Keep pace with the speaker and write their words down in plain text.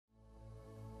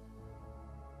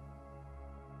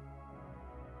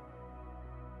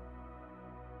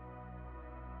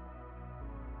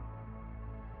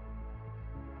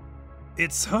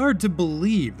It's hard to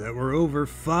believe that we're over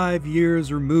 5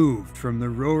 years removed from the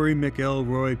Rory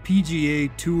McIlroy PGA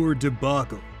Tour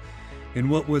debacle. In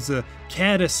what was a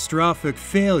catastrophic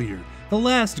failure, the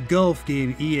last golf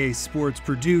game EA Sports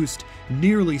produced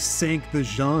nearly sank the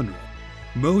genre.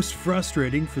 Most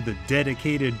frustrating for the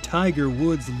dedicated Tiger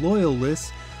Woods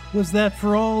loyalists was that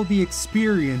for all the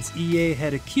experience EA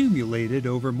had accumulated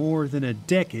over more than a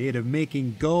decade of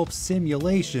making golf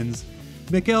simulations,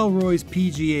 McIlroy's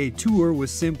PGA Tour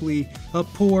was simply a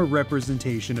poor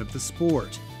representation of the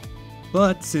sport.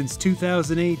 But since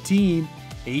 2018,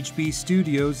 HB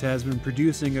Studios has been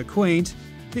producing a quaint,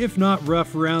 if not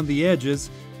rough around the edges,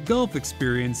 golf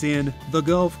experience in The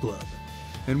Golf Club.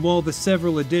 And while the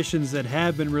several editions that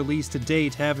have been released to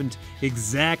date haven't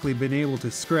exactly been able to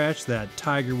scratch that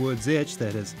Tiger Woods itch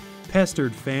that has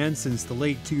pestered fans since the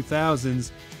late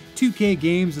 2000s, 2K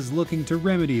Games is looking to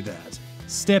remedy that,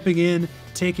 stepping in,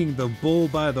 taking the bull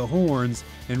by the horns,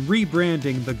 and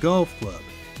rebranding The Golf Club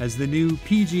as the new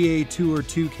PGA Tour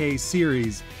 2K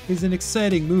series is an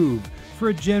exciting move for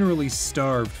a generally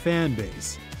starved fan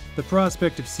base. The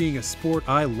prospect of seeing a sport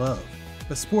I love,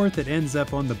 a sport that ends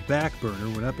up on the back burner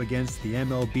when up against the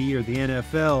MLB or the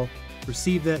NFL,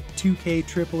 receive that 2K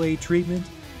AAA treatment,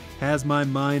 has my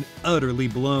mind utterly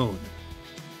blown.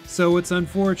 So it's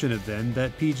unfortunate then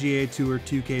that PGA Tour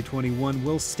 2K21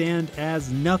 will stand as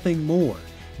nothing more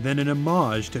than an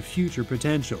homage to future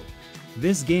potential.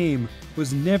 This game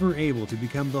was never able to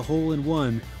become the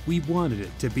hole-in-one we wanted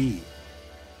it to be.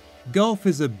 Golf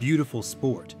is a beautiful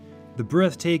sport. The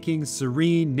breathtaking,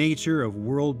 serene nature of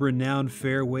world-renowned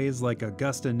fairways like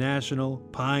Augusta National,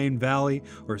 Pine Valley,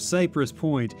 or Cypress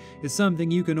Point is something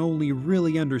you can only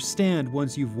really understand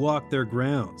once you've walked their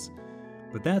grounds.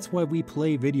 But that's why we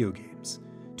play video games,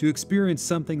 to experience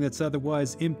something that's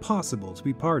otherwise impossible to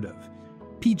be part of.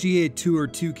 PGA Tour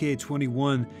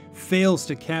 2K21 fails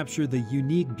to capture the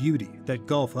unique beauty that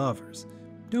golf offers.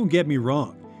 Don't get me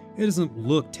wrong, it doesn't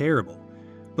look terrible.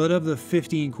 But of the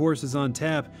 15 courses on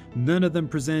tap, none of them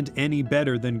present any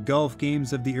better than golf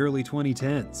games of the early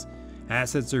 2010s.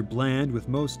 Assets are bland, with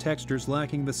most textures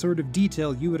lacking the sort of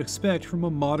detail you would expect from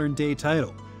a modern-day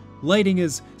title. Lighting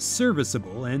is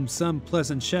serviceable, and some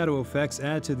pleasant shadow effects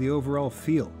add to the overall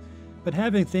feel. But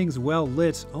having things well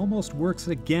lit almost works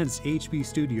against HB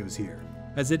Studios here,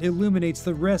 as it illuminates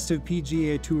the rest of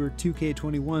PGA Tour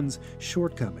 2K21's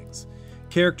shortcomings.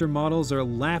 Character models are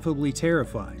laughably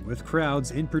terrifying, with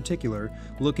crowds in particular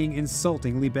looking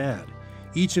insultingly bad.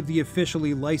 Each of the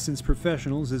officially licensed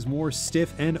professionals is more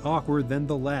stiff and awkward than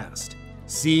the last.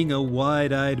 Seeing a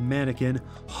wide-eyed mannequin,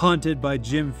 haunted by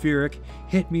Jim Furyk,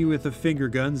 hit me with the finger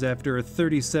guns after a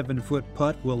 37-foot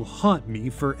putt will haunt me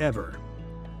forever.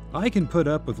 I can put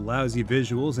up with lousy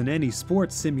visuals in any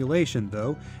sports simulation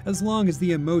though, as long as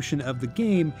the emotion of the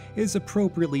game is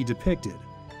appropriately depicted.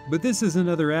 But this is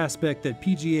another aspect that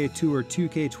PGA Tour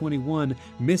 2K21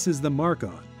 misses the mark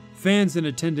on. Fans in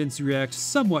attendance react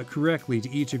somewhat correctly to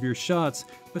each of your shots,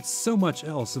 but so much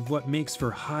else of what makes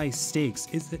for high stakes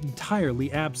is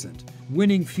entirely absent.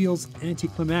 Winning feels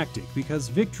anticlimactic because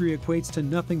victory equates to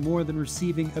nothing more than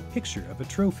receiving a picture of a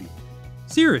trophy.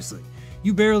 Seriously,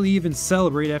 you barely even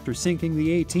celebrate after sinking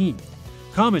the 18th.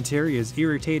 Commentary is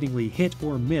irritatingly hit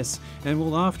or miss and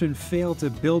will often fail to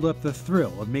build up the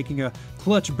thrill of making a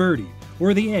clutch birdie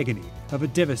or the agony of a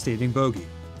devastating bogey.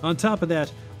 On top of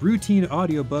that, routine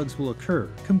audio bugs will occur,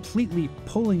 completely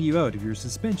pulling you out of your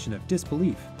suspension of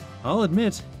disbelief. I'll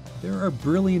admit, there are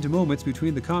brilliant moments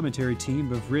between the commentary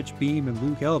team of Rich Beam and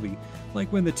Luke Elvey,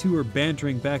 like when the two are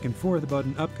bantering back and forth about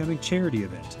an upcoming charity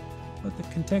event. But the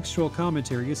contextual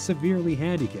commentary is severely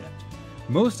handicapped.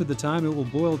 Most of the time it will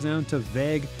boil down to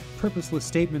vague, purposeless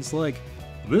statements like,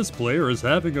 "This player is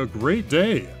having a great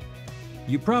day."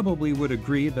 You probably would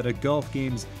agree that a golf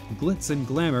game's glitz and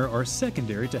glamour are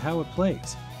secondary to how it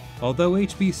plays. Although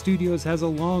HB Studios has a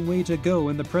long way to go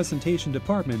in the presentation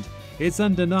department, it's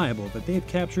undeniable that they've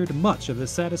captured much of the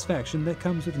satisfaction that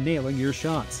comes with nailing your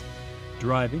shots.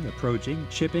 Driving, approaching,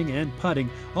 chipping, and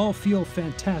putting all feel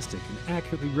fantastic and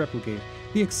accurately replicate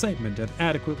the excitement of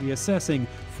adequately assessing,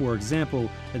 for example,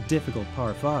 a difficult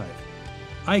par 5.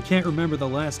 I can't remember the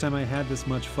last time I had this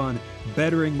much fun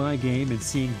bettering my game and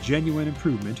seeing genuine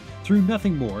improvement through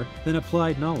nothing more than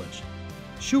applied knowledge.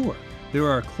 Sure, there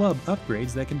are club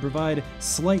upgrades that can provide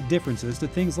slight differences to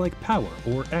things like power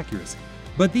or accuracy,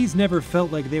 but these never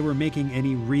felt like they were making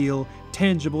any real,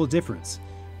 tangible difference.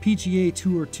 PGA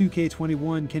Tour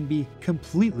 2K21 can be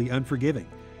completely unforgiving.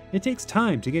 It takes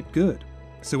time to get good.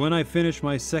 So when I finished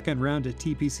my second round at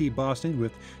TPC Boston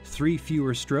with 3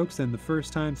 fewer strokes than the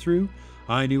first time through,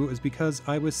 I knew it was because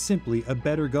I was simply a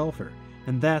better golfer,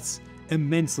 and that's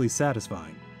immensely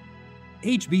satisfying.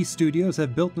 HB Studios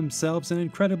have built themselves an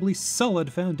incredibly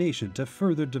solid foundation to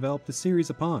further develop the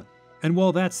series upon. And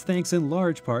while that's thanks in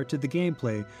large part to the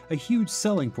gameplay, a huge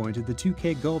selling point of the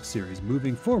 2K Golf series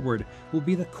moving forward will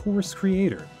be the course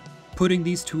creator. Putting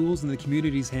these tools in the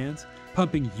community's hands,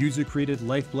 pumping user-created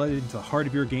lifeblood into the heart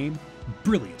of your game,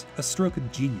 brilliant, a stroke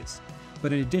of genius.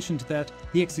 But in addition to that,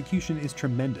 the execution is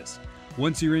tremendous.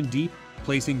 Once you're in deep,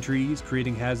 placing trees,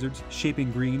 creating hazards,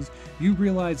 shaping greens, you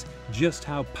realize just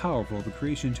how powerful the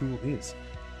creation tool is.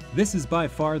 This is by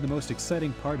far the most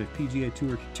exciting part of PGA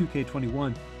Tour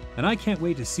 2K21, and I can't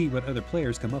wait to see what other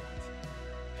players come up with.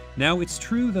 Now, it's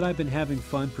true that I've been having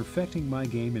fun perfecting my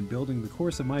game and building the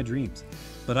course of my dreams,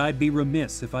 but I'd be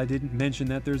remiss if I didn't mention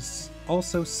that there's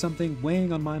also something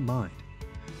weighing on my mind.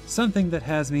 Something that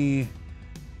has me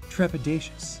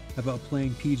trepidatious about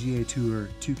playing PGA Tour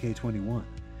 2K21.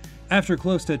 After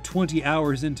close to 20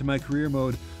 hours into my career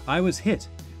mode, I was hit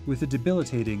with a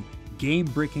debilitating,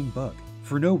 game-breaking bug,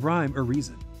 for no rhyme or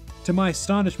reason. To my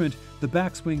astonishment, the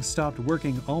backswing stopped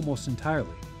working almost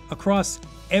entirely, across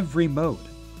every mode.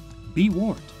 Be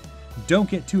warned, don't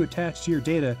get too attached to your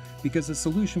data because the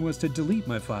solution was to delete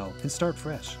my file and start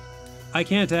fresh. I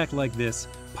can't act like this,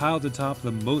 piled atop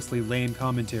the mostly lame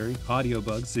commentary, audio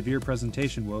bugs, severe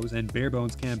presentation woes, and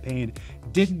bare-bones campaign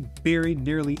didn't bury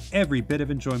nearly every bit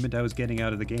of enjoyment I was getting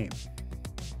out of the game.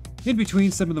 In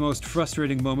between some of the most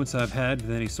frustrating moments I've had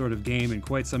with any sort of game in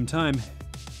quite some time,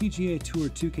 PGA Tour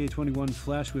 2K21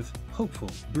 flashed with hopeful,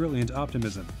 brilliant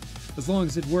optimism. As long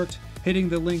as it worked, hitting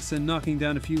the links and knocking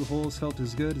down a few holes felt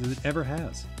as good as it ever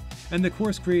has. And the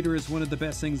course creator is one of the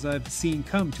best things I've seen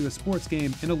come to a sports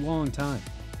game in a long time.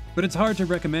 But it's hard to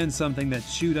recommend something that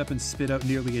chewed up and spit out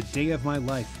nearly a day of my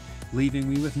life, leaving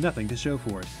me with nothing to show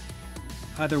for it.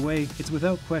 Either way, it's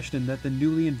without question that the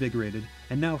newly invigorated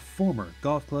and now former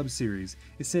golf club series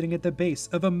is sitting at the base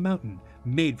of a mountain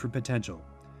made for potential.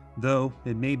 Though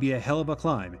it may be a hell of a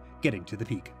climb getting to the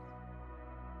peak.